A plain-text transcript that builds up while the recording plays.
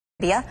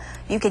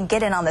You can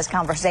get in on this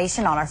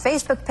conversation on our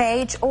Facebook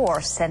page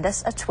or send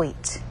us a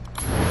tweet.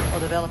 Well,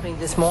 developing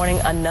this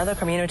morning, another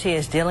community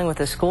is dealing with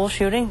a school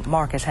shooting.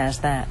 Marcus has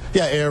that.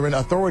 Yeah, Aaron,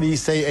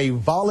 authorities say a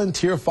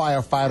volunteer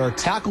firefighter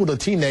tackled a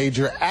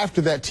teenager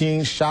after that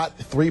teen shot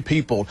 3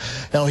 people.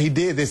 Now, he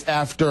did this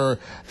after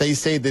they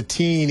say the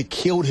teen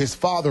killed his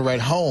father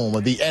at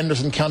home. The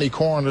Anderson County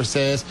coroner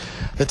says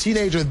the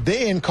teenager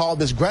then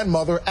called his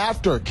grandmother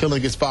after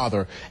killing his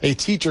father. A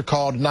teacher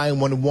called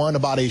 911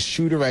 about a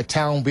shooter at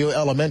Townville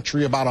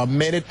Elementary about a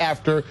minute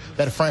after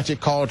that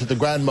frantic call to the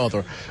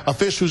grandmother.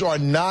 Officials are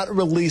not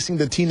releasing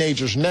the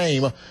teenager's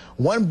name.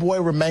 One boy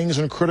remains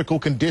in critical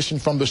condition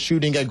from the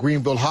shooting at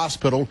Greenville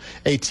Hospital.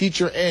 A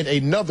teacher and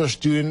another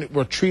student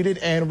were treated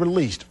and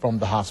released from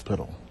the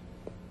hospital.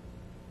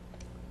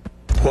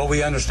 What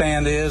we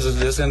understand is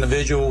this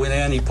individual went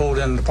in, he pulled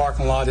in the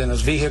parking lot in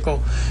his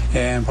vehicle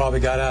and probably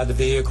got out of the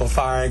vehicle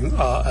firing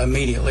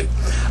immediately.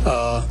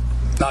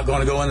 Not going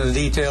to go into the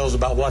details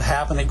about what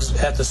happened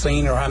at the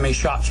scene or how many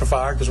shots were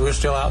fired because we're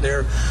still out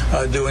there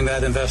doing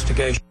that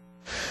investigation.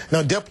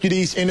 Now,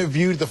 deputies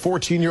interviewed the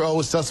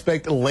 14-year-old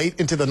suspect late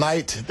into the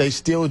night. They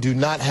still do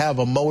not have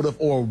a motive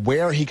or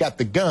where he got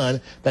the gun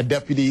that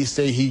deputies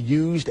say he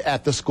used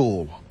at the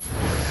school.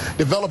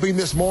 Developing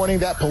this morning,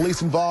 that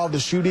police involved a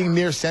shooting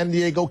near San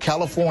Diego,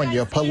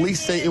 California. Police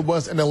say it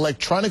was an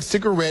electronic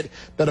cigarette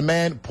that a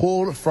man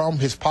pulled from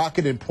his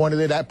pocket and pointed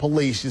it at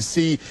police. You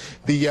see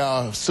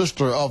the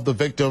sister of the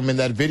victim in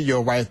that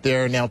video right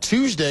there. Now,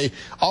 Tuesday,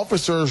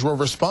 officers were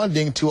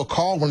responding to a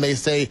call when they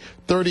say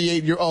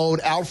 38-year-old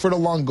Alfred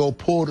Alongo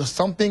pulled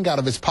something out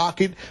of his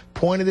pocket,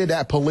 pointed it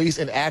at police,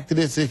 and acted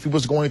as if he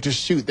was going to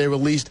shoot. They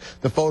released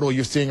the photo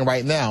you're seeing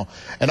right now.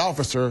 An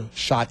officer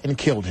shot and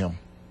killed him.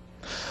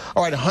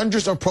 All right,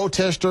 hundreds of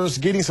protesters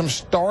getting some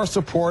star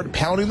support,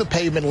 pounding the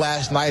pavement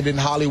last night in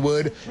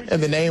Hollywood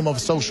in the name of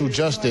social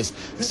justice.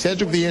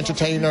 Cedric the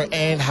Entertainer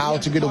and How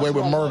to Get Away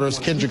with Murder's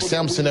Kendrick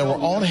Sampson were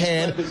on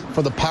hand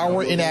for the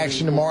Power in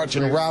Action march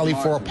and rally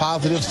for a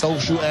positive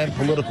social and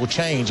political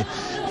change.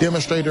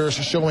 Demonstrators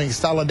showing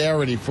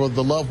solidarity for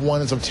the loved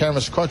ones of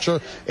Terrence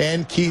Crutcher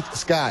and Keith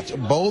Scott,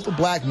 both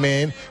black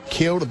men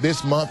killed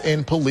this month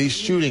in police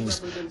shootings.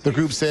 The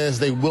group says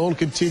they will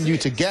continue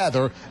to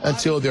gather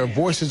until their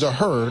voices are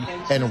heard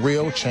and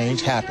real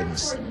change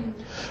happens.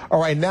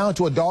 All right, now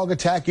to a dog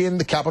attack in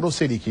the capital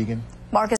city, Keegan. Marcus.